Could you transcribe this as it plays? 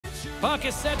Puck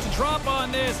is set to drop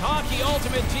on this Hockey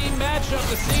Ultimate Team matchup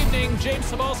this evening. James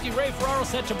Cybulski, Ray Ferraro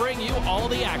set to bring you all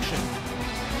the action.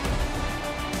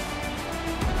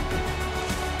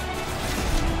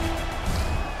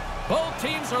 Both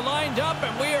teams are lined up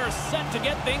and we are set to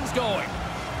get things going.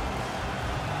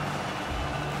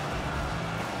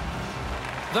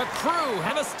 The Crew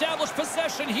have established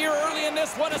possession here early in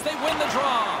this one as they win the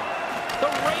draw. The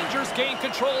Rangers gain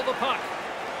control of the puck.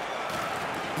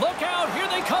 Look out, here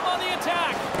they come on the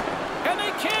attack. And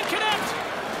they can't connect.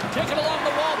 Taken along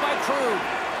the wall by Crew.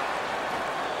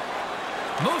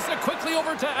 Moves it quickly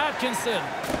over to Atkinson.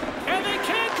 And they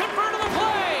can't convert on the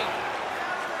play.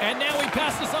 And now he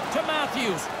passes up to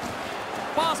Matthews.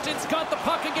 Boston's got the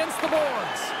puck against the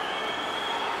boards.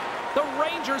 The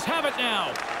Rangers have it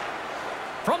now.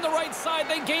 From the right side,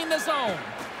 they gain the zone.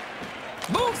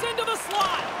 Moves into the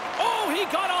slot. Oh, he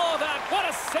got all of that. What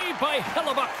a save by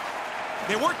Hellebuyck.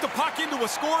 They work the puck into a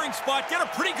scoring spot, get a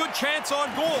pretty good chance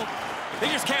on goal. They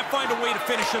just can't find a way to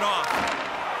finish it off.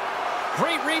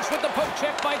 Great reach with the poke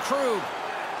check by Crew.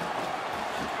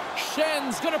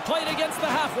 Schen's going to play it against the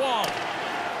half wall.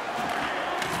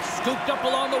 Scooped up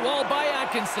along the wall by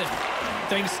Atkinson.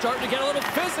 Things starting to get a little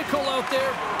physical out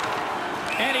there.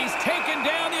 And he's taken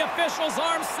down, the official's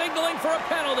arm signaling for a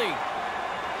penalty.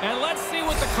 And let's see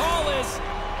what the call is.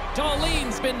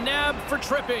 Dahlin's been nabbed for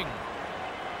tripping.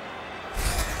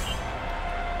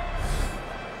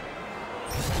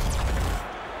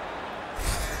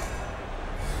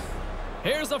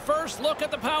 Here's a first look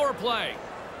at the power play.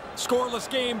 Scoreless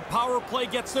game, power play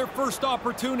gets their first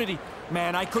opportunity.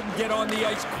 Man, I couldn't get on the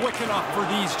ice quick enough for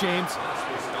these, James.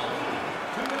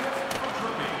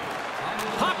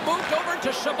 Puck moved over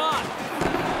to Chabot.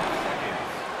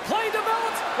 Play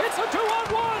develops. It's a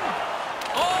 2-on-1.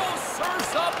 Oh,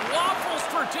 serves up waffles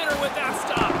for dinner with that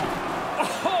stop.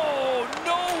 Oh,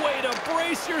 no way to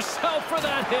brace yourself for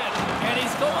that hit. And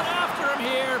he's going after him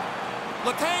here.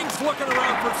 Letang's looking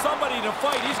around for somebody to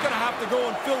fight. He's going to have to go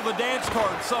and fill the dance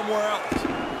card somewhere else.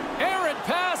 Errant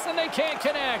pass, and they can't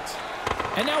connect.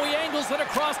 And now he angles it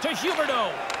across to Huberdeau.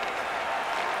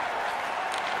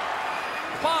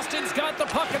 Boston's got the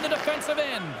puck in the defensive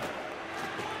end.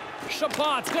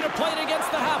 Chabot's going to play it against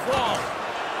the half wall.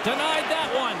 Denied that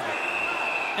one.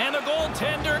 And the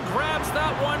goaltender grabs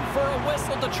that one for a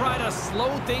whistle to try to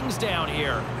slow things down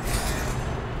here.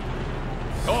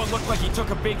 Oh, it looked like he took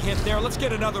a big hit there. Let's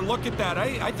get another look at that.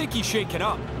 I think he's shaken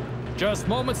up. Just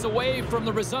moments away from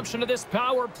the resumption of this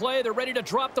power play. They're ready to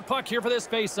drop the puck here for this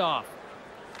face-off.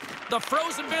 The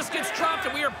frozen biscuits dropped,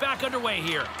 and we are back underway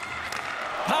here.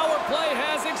 Power play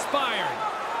has expired.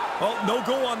 Well, no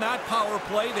go on that power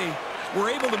play. They were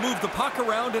able to move the puck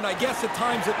around, and I guess at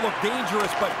times it looked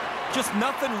dangerous, but just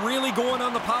nothing really going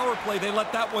on the power play. They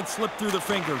let that one slip through their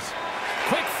fingers.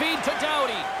 Quick feed to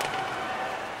Doughty.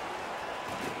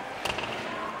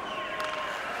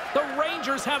 The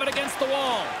Rangers have it against the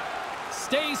wall.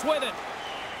 Stays with it.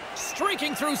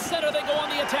 Streaking through center, they go on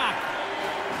the attack.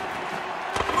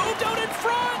 Moved out in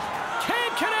front.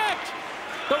 Can't connect.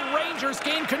 The Rangers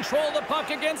gain control of the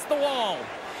puck against the wall.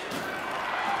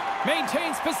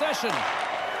 Maintains possession.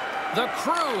 The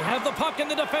Crew have the puck in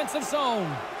the defensive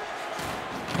zone.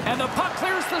 And the puck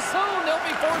clears the zone. They'll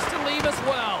be forced to leave as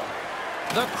well.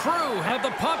 The Crew have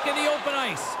the puck in the open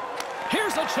ice.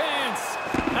 Here's a chance.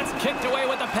 That's kicked away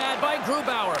with the pad by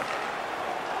Grubauer.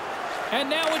 And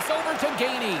now it's over to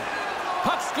Gainey.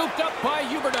 Puck scooped up by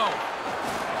Huberdeau.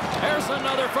 There's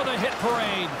another for the hit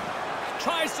parade.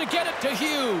 Tries to get it to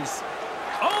Hughes.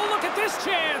 Oh, look at this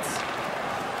chance.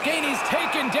 Gainey's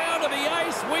taken down to the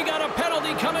ice. We got a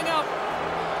penalty coming up.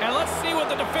 And let's see what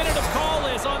the definitive call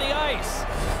is on the ice.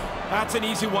 That's an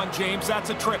easy one, James. That's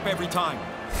a trip every time.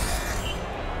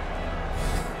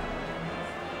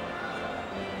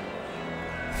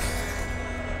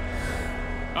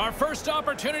 Our first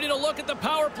opportunity to look at the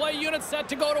power play unit set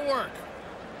to go to work.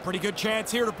 Pretty good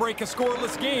chance here to break a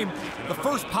scoreless game. The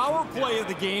first power play of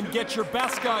the game gets your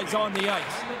best guys on the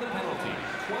ice.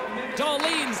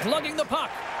 Dahlin's lugging the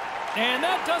puck. And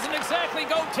that doesn't exactly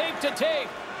go tape to tape.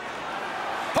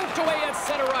 Poked away at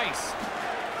center ice.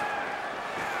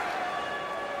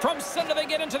 From center, they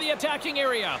get into the attacking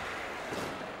area.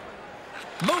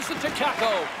 Moves it to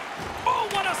Kakko. Oh,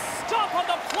 what a stop on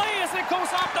the play as it goes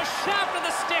off the shaft of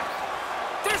the stick.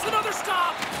 There's another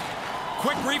stop.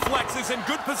 Quick reflexes and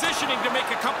good positioning to make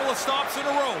a couple of stops in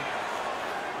a row.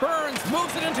 Burns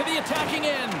moves it into the attacking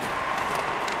end.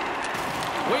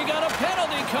 We got a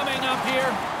penalty coming up here.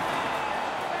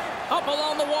 Up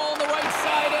along the wall on the right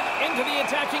side and into the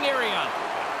attacking area.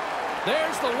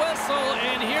 There's the whistle,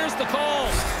 and here's the call.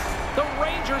 The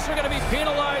Rangers are going to be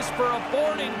penalized for a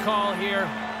boarding call here.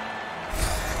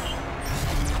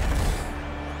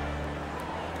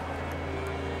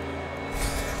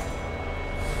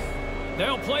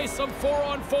 They'll play some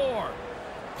 4-on-4.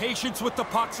 Patience with the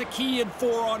puck's a key in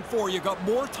 4-on-4. You got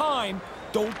more time.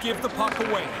 Don't give the puck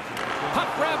away. Puck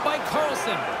grab by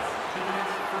Carlson.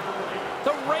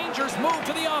 The Rangers move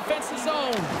to the offensive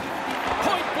zone.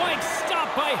 Point blank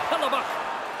stop by Hellebuyck.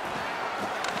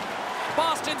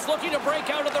 Boston's looking to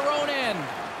break out of their own end.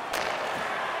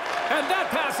 And that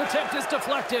pass attempt is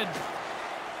deflected.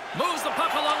 Moves the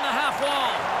puck along the half wall.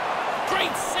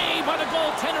 Great save by the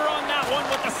goaltender on that one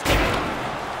with the stick.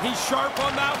 He's sharp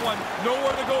on that one.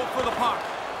 Nowhere to go for the puck.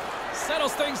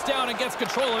 Settles things down and gets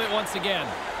control of it once again.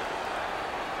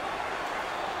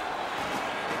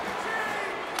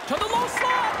 To the low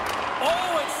slot.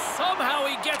 Oh, and somehow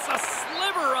he gets a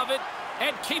sliver of it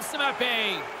and keeps him at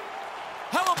bay.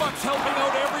 Hellebuyck's helping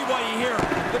out everybody here.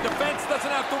 The defense doesn't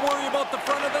have to worry about the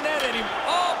front of the net anymore.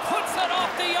 Oh, puts it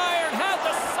off the iron. Had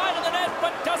the side of the net,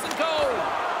 but doesn't go.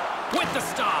 With the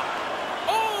stop.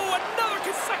 Oh, another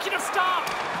consecutive stop.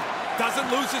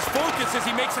 Doesn't lose his focus as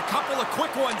he makes a couple of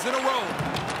quick ones in a row.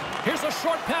 Here's a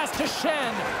short pass to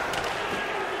Schenn.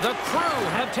 The Crew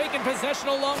have taken possession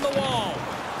along the wall.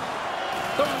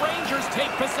 The Rangers take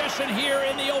possession here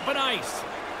in the open ice.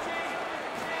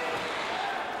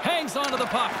 Hangs onto the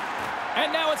puck.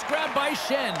 And now it's grabbed by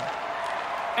Schenn.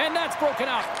 And that's broken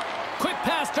up. Quick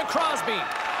pass to Crosby.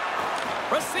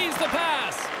 Receives the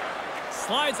pass.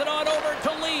 Slides it on over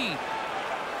to Lee.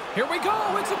 Here we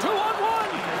go. It's a 2-on-1.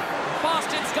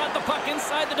 Boston's got the puck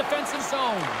inside the defensive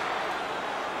zone.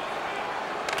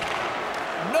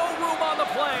 No room on the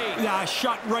play. Yeah,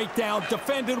 shut right down.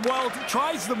 Defended well.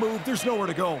 Tries the move. There's nowhere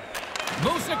to go.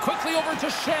 Moves it quickly over to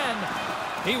Schenn.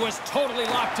 He was totally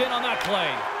locked in on that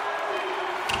play.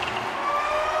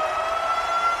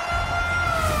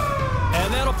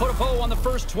 And that'll put a bow on the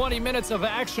first 20 minutes of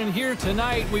action here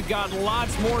tonight. We've got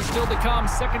lots more still to come.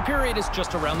 Second period is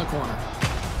just around the corner.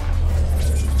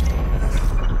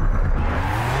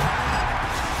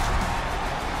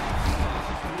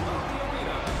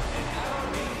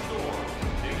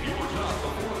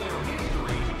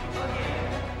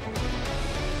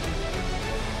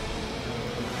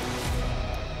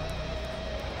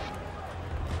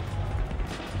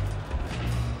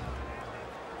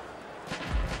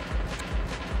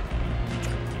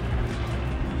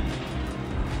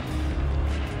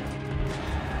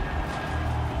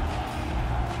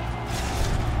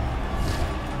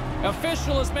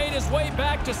 Official has made his way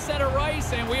back to center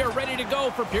ice, and we are ready to go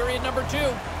for period number 2.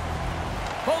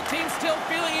 Both teams still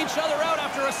feeling each other out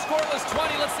after a scoreless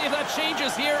 20. Let's see if that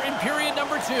changes here in period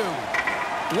number 2.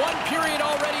 One period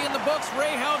already in the books.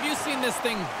 Ray, how have you seen this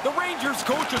thing? The Rangers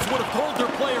coaches would have told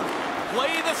their players,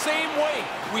 play the same way.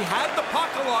 We had the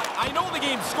puck a lot. I know the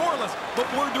game's scoreless, but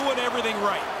we're doing everything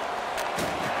right.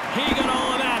 He got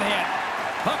all of that hit.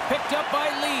 Puck picked up by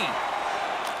Lee.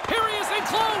 Here he is in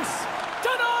close.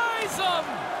 Denies him.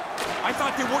 I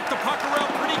thought they worked the puck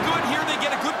around pretty good here. They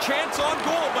get a good chance on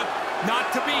goal, but not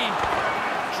to be.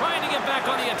 Trying to get back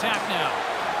on the attack now.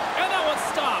 And that one's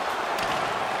stopped.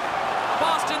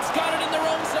 Boston's got it in their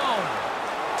own zone.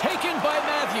 Taken by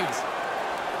Matthews.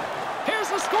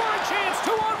 Here's the scoring chance.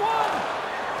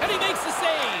 2-on-1. And he makes the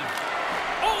save.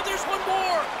 Oh, there's one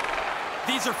more.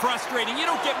 These are frustrating. You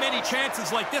don't get many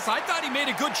chances like this. I thought he made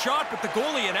a good shot, but the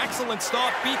goalie, an excellent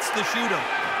stop, beats the shooter.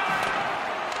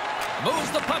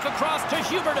 Moves the puck across to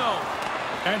Huberdeau.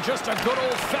 And just a good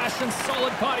old-fashioned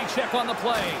solid body check on the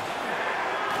play.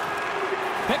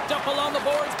 Picked up along the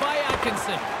boards by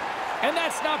Atkinson. And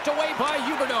that's knocked away by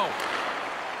Huberdeau.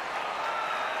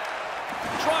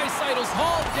 Draisaitl's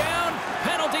hauled down.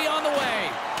 Penalty on the way.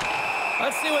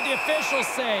 Let's see what the officials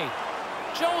say.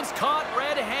 Jones caught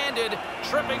red-handed.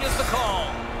 Tripping is the call.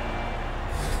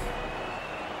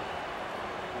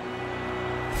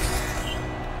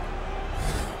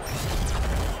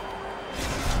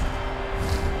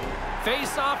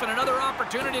 Face-off and another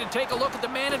opportunity to take a look at the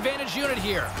man advantage unit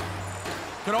here.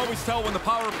 Can always tell when the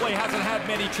power play hasn't had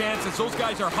many chances. Those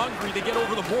guys are hungry to get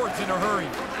over the boards in a hurry.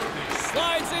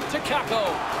 Slides into Kakko.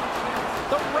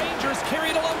 The Rangers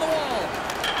carried along the wall.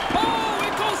 Oh,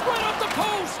 it goes right up the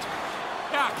post.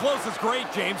 Yeah, close is great,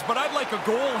 James, but I'd like a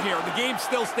goal here. The game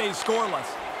still stays scoreless.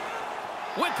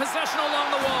 With possession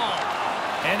along the wall.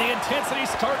 And the intensity's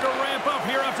starting to ramp up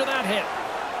here after that hit.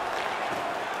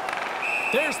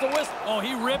 There's the whistle. Oh,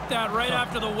 he ripped that right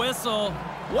after the whistle.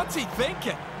 What's he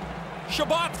thinking?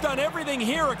 Chabot's done everything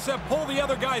here except pull the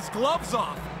other guy's gloves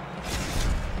off.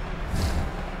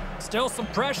 Still some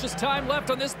precious time left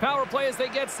on this power play as they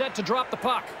get set to drop the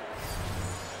puck.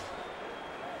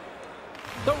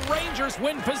 The Rangers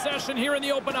win possession here in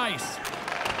the open ice.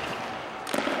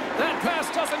 That pass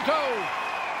doesn't go.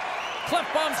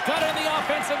 Klefbom's got it in the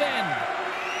offensive end.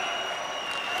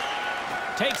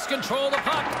 Takes control of the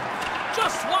puck.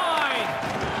 Just wide.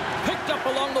 Picked up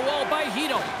along the wall by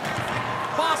Hito.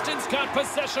 Boston's got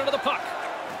possession of the puck.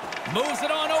 Moves it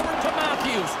on over to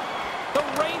Matthews. The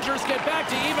Rangers get back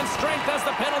to even strength as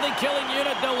the penalty-killing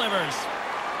unit delivers.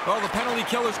 Well, the penalty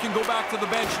killers can go back to the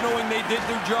bench knowing they did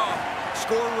their job.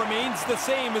 Score remains the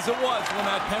same as it was when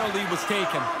that penalty was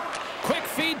taken. Quick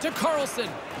feed to Carlson.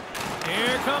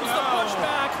 Here comes the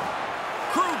pushback.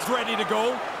 Krug's ready to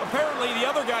go. Apparently, the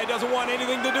other guy doesn't want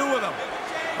anything to do with him.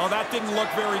 Oh, that didn't look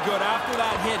very good. After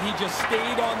that hit, he just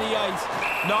stayed on the ice,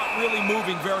 not really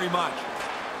moving very much.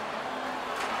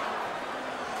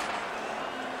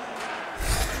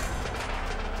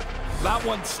 That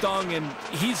one stung, and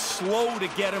he's slow to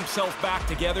get himself back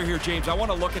together here, James. I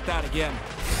want to look at that again.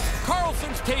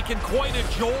 Carlson's taken quite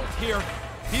a jolt here.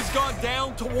 He's gone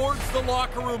down towards the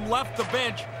locker room, left the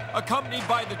bench, accompanied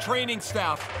by the training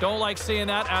staff. Don't like seeing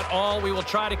that at all. We will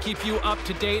try to keep you up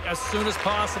to date as soon as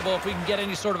possible if we can get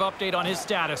any sort of update on his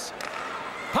status.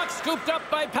 Puck scooped up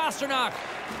by Pastrnak.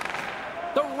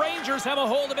 The Rangers have a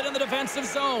hold of it in the defensive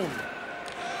zone.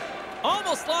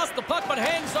 Almost lost the puck, but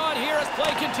hangs on here as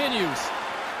play continues.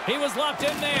 He was locked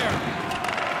in there.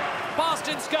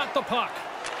 Boston's got the puck.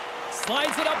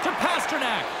 Slides it up to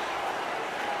Pastrnak.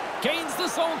 Gains the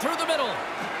zone through the middle.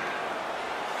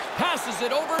 Passes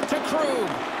it over to Krug.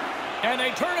 And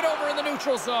they turn it over in the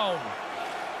neutral zone.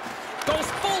 Goes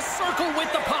full circle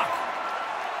with the puck.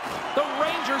 The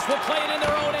Rangers will play it in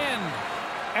their own end.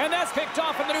 And that's picked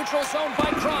off in the neutral zone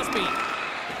by Crosby.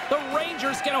 The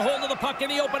Rangers get a hold of the puck in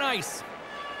the open ice.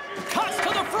 Cuts to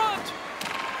the front.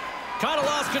 Kind of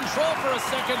lost control for a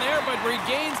second there, but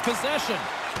regains possession.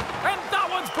 And that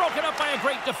one's broken up by a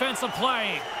great defensive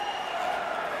play.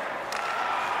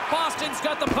 Boston's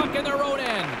got the puck in their own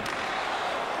end.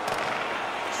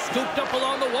 Scooped up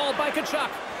along the wall by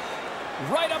Tkachuk.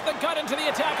 Right up the gut into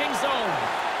the attacking zone.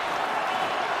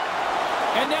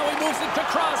 And now he moves it to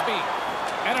Crosby.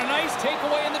 And a nice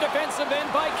takeaway in the defensive end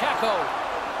by Kakko.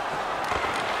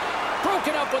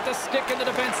 Broken up with the stick in the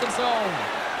defensive zone.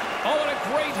 Oh, and a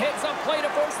great heads-up play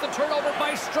to force the turnover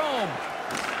by Strome.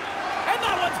 And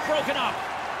that one's broken up.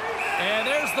 And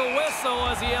there's the whistle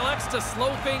as he elects to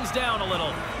slow things down a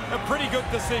little. A pretty good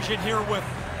decision here with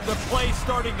the play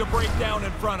starting to break down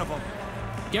in front of him.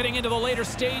 Getting into the later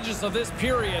stages of this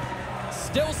period.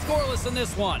 Still scoreless in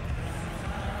this one.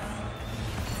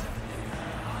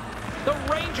 The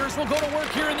Rangers will go to work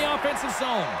here in the offensive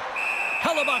zone.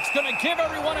 Hellebuck's going to give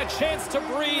everyone a chance to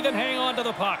breathe and hang on to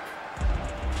the puck.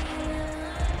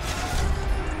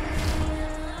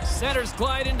 Centers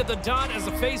glide into the dot as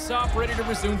a face-off ready to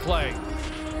resume play.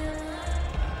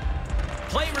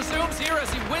 Play resumes here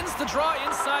as he wins the draw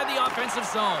inside the offensive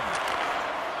zone.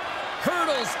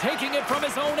 Hurdles taking it from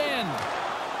his own end.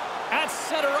 At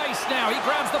center ice now, he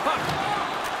grabs the puck.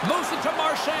 Moves it to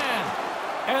Marchand.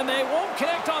 And they won't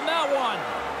connect on that one.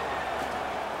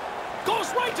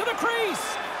 Goes right to the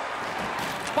crease.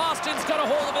 Boston's got a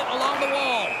hold of it along the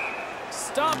wall.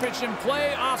 Stoppage in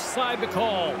play, offside the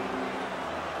call.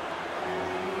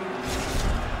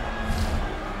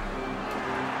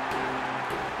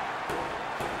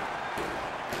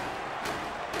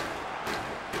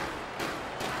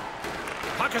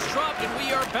 Puck is dropped and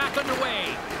we are back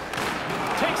underway.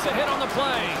 Takes a hit on the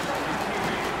play.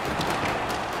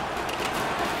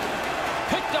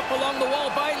 Picked up along the wall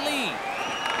by Lee.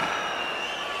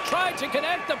 Tried to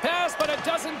connect the pass, but it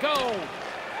doesn't go.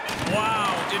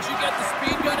 Wow, did you get the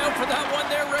speed gun out for that one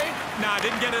there, Ray? Nah,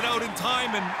 didn't get it out in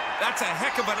time, and that's a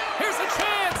heck of a... Here's a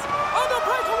chance! On the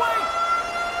breakaway!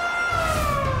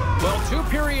 Well, 2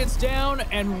 periods down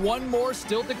and 1 more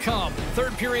still to come.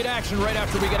 Third period action right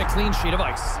after we get a clean sheet of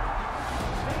ice.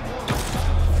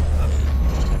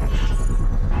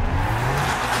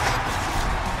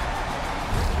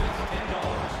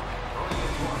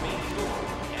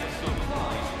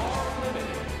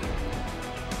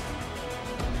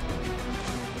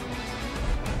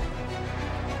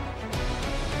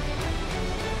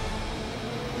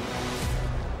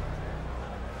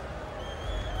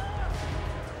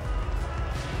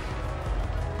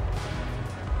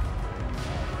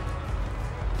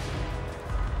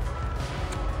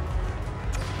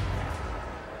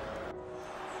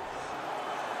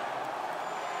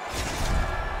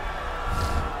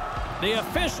 The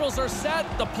officials are set.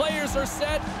 The players are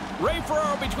set. Ray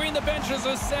Ferraro between the benches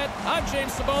is set. I'm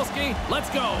James Cybulski. Let's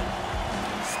go.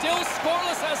 Still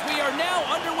scoreless as we are now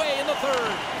underway in the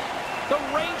third. The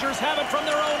Rangers have it from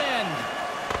their own end.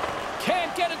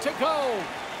 Can't get it to go.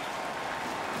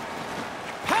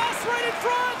 Pass right in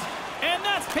front. And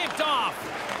that's picked off.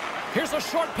 Here's a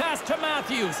short pass to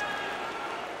Matthews.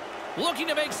 looking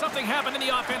to make something happen in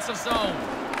the offensive zone.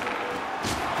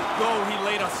 Oh, he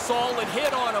laid a solid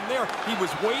hit on him there. He was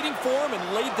waiting for him and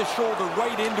laid the shoulder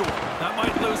right into him. That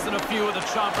might loosen a few of the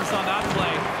choppers on that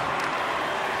play.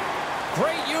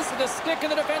 Great use of the stick in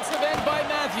the defensive end by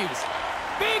Matthews.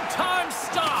 Big time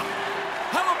stop.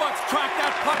 Hellebuck's tracked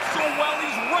that puck so well,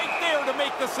 he's right there to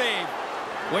make the save.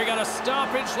 We got a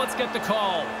stoppage. Let's get the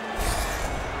call.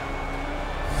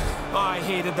 I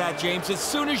hated that, James. As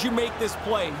soon as you make this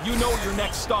play, you know your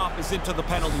next stop is into the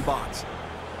penalty box.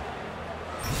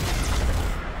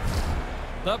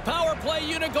 The power play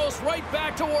unit goes right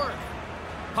back to work.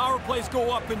 Power plays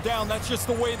go up and down. That's just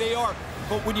the way they are.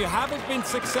 But when you haven't been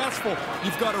successful,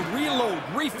 you've got to reload,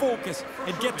 refocus,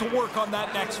 and get to work on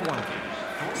that next one.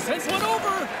 Sends one over,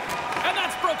 and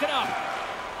that's broken up.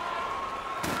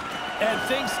 And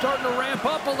things starting to ramp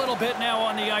up a little bit now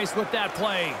on the ice with that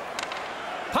play.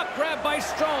 Puck grab by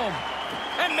Strome,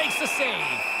 and makes the save.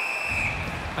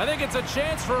 I think it's a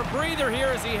chance for a breather here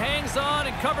as he hangs on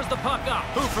and covers the puck up.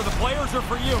 Who, for the players or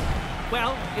for you?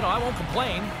 Well, you know, I won't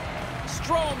complain.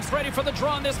 Strome's ready for the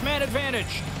draw on this man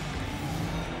advantage.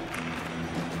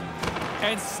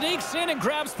 And sneaks in and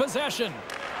grabs possession.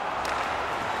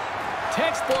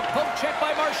 Textbook poke check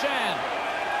by Marchand.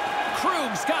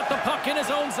 Krug's got the puck in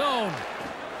his own zone.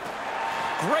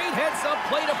 Great heads-up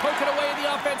play to poke it away in the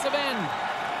offensive end.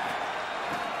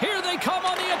 Here they come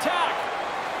on the attack.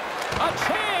 A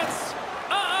chance.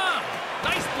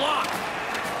 Nice block.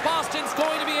 Boston's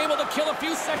going to be able to kill a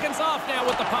few seconds off now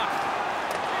with the puck.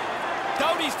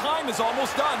 Doughty's time is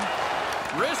almost done.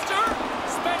 Rister,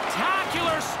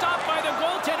 spectacular stop by the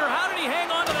goaltender. How did he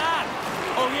hang on to that?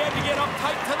 Oh, he had to get up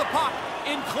tight to the puck.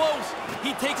 In close,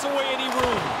 he takes away any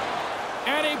room.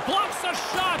 And he blocks a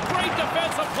shot. Great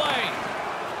defensive play.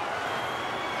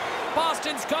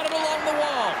 Boston's got it along the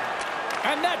wall.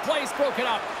 And that play's broken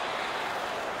up.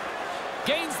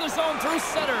 Gains the zone through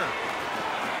center.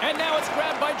 And now it's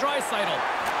grabbed by Draisaitl.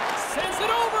 Sends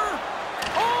it over.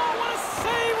 Oh, what a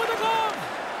save with a glove.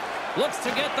 Looks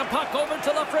to get the puck over to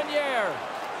Lafreniere.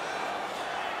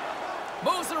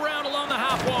 Moves it around along the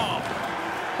half wall.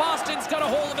 Boston's got a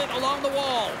hold of it along the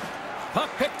wall. Puck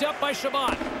picked up by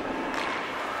Chabot.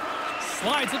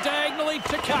 Slides it diagonally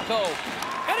to Kakko.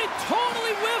 And he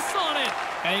totally whiffs on it.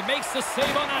 And he makes the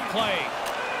save on that play.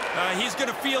 He's going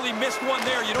to feel he missed one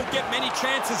there. You don't get many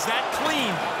chances that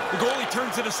clean. The goalie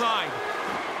turns it aside.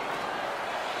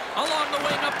 Along the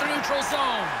wing up the neutral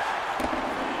zone.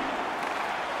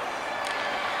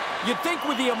 You'd think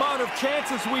with the amount of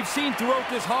chances we've seen throughout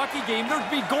this hockey game,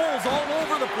 there'd be goals all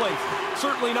over the place.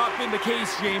 Certainly not been the case,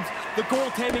 James. The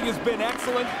goaltending has been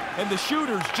excellent, and the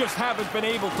shooters just haven't been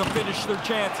able to finish their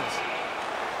chances.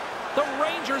 The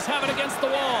Rangers have it against the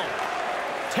wall.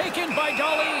 Taken by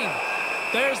Dahlin.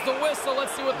 There's the whistle.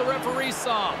 Let's see what the referee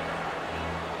saw.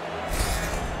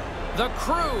 The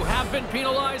Crew have been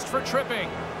penalized for tripping.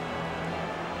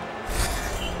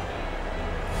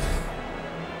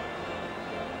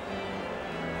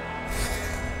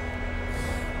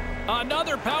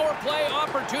 Another power play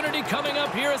opportunity coming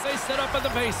up here as they set up at the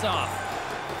faceoff.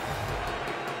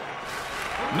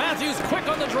 Matthews quick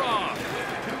on the draw.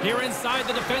 Here inside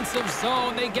the defensive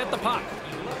zone, they get the puck.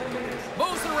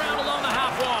 Moves it around along the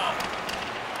half wall.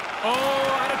 Oh,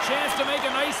 had a chance to make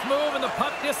a nice move, and the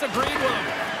puck disagreed with him.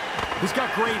 He's got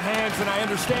great hands, and I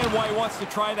understand why he wants to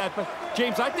try that. But,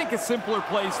 James, I think a simpler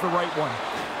play is the right one.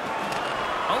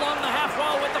 Along the half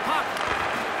wall with the puck.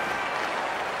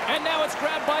 And now it's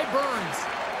grabbed by Burns.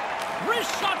 Wrist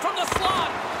shot from the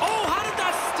slot. Oh, how did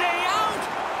that stay out?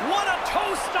 What a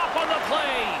toe stop on the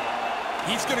play.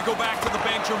 He's going to go back to the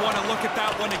bench and want to look at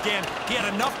that one again. He had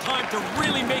enough time to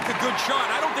really make a good shot.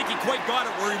 I don't think he quite got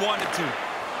it where he wanted to.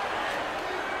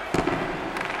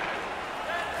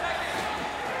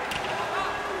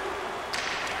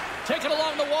 Taken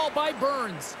along the wall by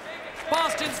Burns.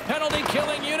 Boston's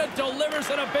penalty-killing unit delivers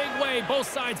in a big way.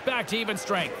 Both sides back to even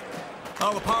strength.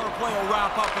 Well, the power play will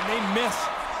wrap up, and they miss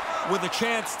with a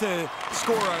chance to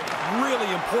score a really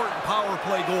important power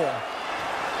play goal.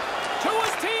 To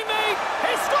his teammate,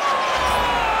 he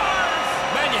scores!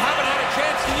 Man, you haven't had a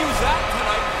chance to use that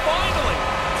tonight. Finally,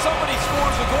 somebody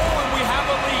scores a goal, and we have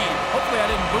a lead. Hopefully I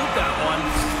didn't boot that one.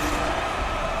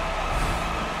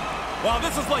 Wow,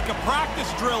 this is like a practice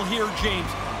drill here, James.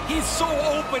 He's so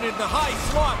open in the high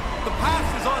slot. The pass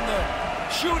is on the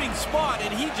shooting spot, and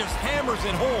he just hammers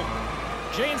it home.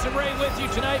 James and Ray with you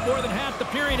tonight. More than half the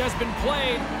period has been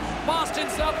played.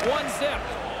 Boston's up 1-0.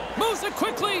 Moves it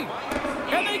quickly,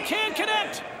 and they can't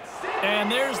connect. And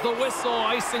there's the whistle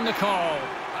icing the call.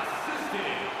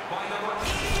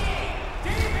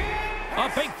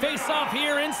 A big face-off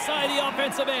here inside the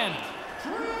offensive end.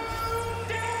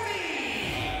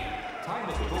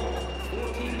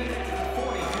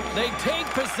 They take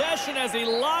possession as he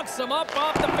locks them up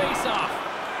off the faceoff.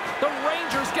 The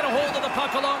Rangers get a hold of the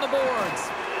puck along the boards.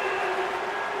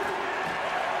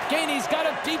 Gainey's got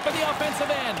it deep in the offensive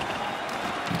end.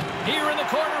 Here in the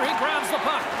corner, he grabs the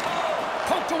puck.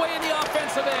 Poked away in the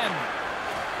offensive end.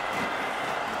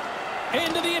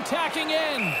 Into the attacking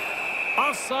end.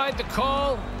 Offside the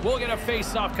call. We'll get a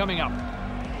face-off coming up.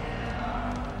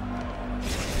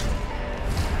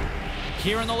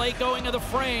 Here in the late going of the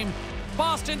frame.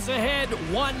 Boston's ahead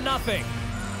 1-0.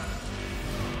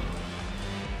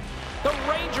 The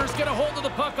Rangers get a hold of the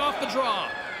puck off the draw.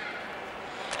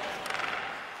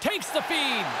 Takes the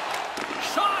feed.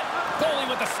 Shot. Goalie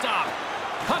with the stop.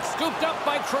 Puck scooped up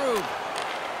by Krug.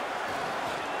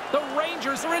 The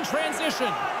Rangers are in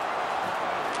transition.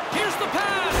 Here's the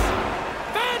pass.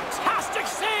 Fantastic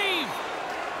save.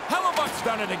 Hellebuyck's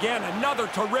done it again. Another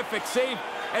terrific save,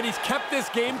 and he's kept this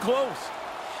game close.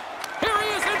 Here he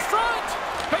is in front.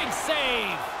 Big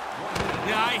save.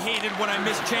 Yeah, I hate it when I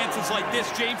miss chances like this,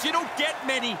 James. You don't get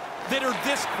many that are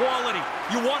this quality.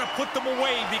 You want to put them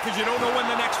away because you don't know when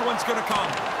the next one's going to come.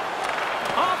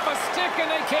 Off a stick, and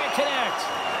they can't connect.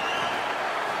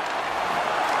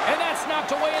 And that's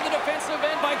knocked away in the defensive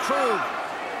end by Krug.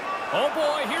 Oh,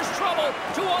 boy, here's trouble.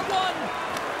 2-on-1.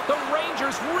 The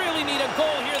Rangers really need a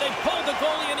goal here. They pulled the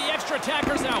goalie and the extra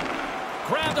attackers out.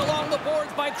 Grabbed along the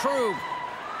boards by Krug.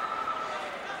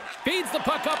 Feeds the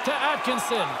puck up to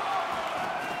Atkinson.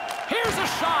 Here's a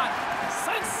shot.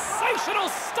 Sensational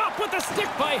stop with the stick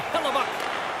by Hellebuyck.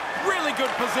 Really good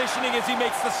positioning as he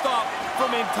makes the stop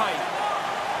from in tight.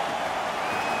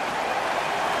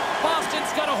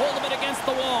 Boston's got a hold of it against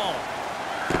the wall.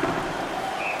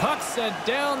 Puck set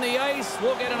down the ice.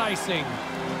 We'll get an icing.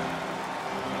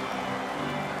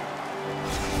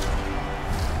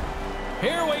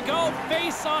 Here we go.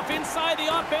 Face off inside the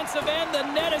offensive end. The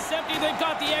net is empty. They've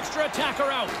got the extra attacker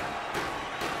out.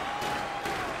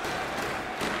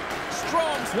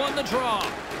 Strome's won the draw.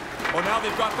 Well, now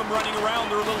they've got them running around.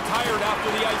 They're a little tired after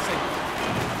the icing.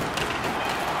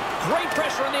 Great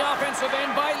pressure on the offensive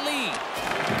end by Lee.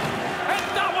 And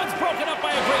that one's broken up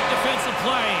by a great defensive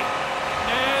play.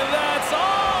 And that's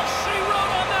all she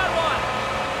wrote on that one.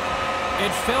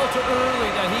 It felt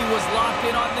early that he was locked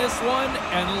in on this one,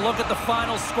 and look at the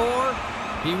final score.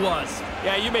 He was.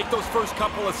 Yeah, you make those first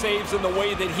couple of saves in the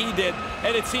way that he did,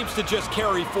 and it seems to just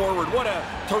carry forward. What a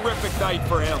terrific night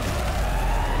for him.